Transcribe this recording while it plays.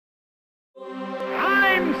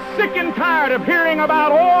sick and tired of hearing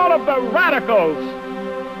about all of the radicals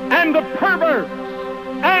and the perverts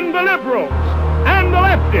and the liberals and the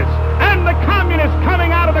leftists and the communists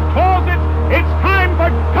coming out of the closets. It's time for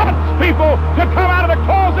God's people to come out of the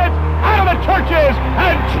closets, out of the churches,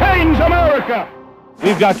 and change America.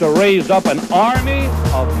 We've got to raise up an army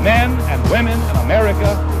of men and women in America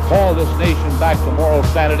to call this nation back to moral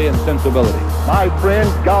sanity and sensibility. My friend,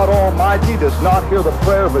 God Almighty does not hear the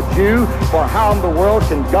prayer of a Jew, for how in the world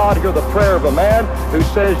can God hear the prayer of a man who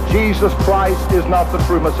says Jesus Christ is not the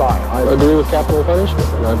true Messiah? I agree with capital punishment,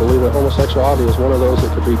 and I believe that homosexuality is one of those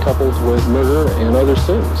that could be coupled with murder and other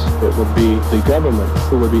sins. It would be the government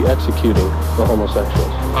who would be executing the homosexuals.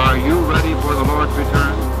 Are you ready for the Lord's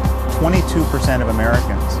return? 22% of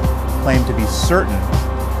Americans claim to be certain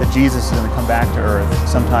that Jesus is going to come back to earth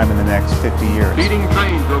sometime in the next 50 years. Speeding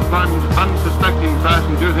trains will plunge unsuspecting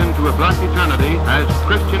passengers into a black eternity as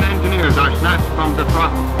Christian engineers are snatched from the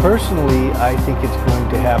throttle. Personally, I think it's going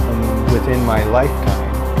to happen within my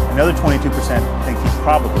lifetime. Another 22% think he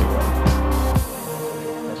probably will.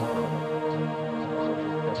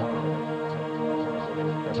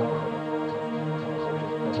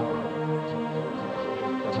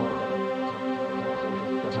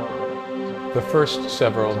 The first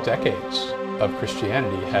several decades of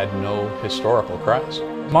Christianity had no historical Christ.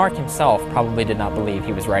 Mark himself probably did not believe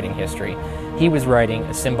he was writing history. He was writing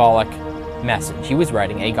a symbolic message. He was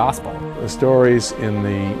writing a gospel. The stories in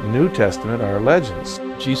the New Testament are legends.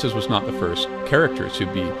 Jesus was not the first character to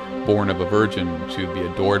be born of a virgin, to be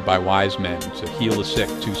adored by wise men, to heal the sick,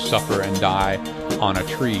 to suffer and die on a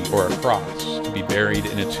tree or a cross, to be buried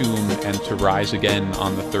in a tomb and to rise again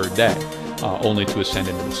on the third day. Only to ascend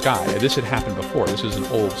into the sky. This had happened before. This is an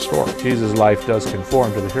old story. Jesus' life does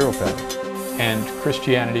conform to the hero pattern. And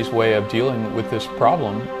Christianity's way of dealing with this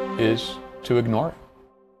problem is to ignore it.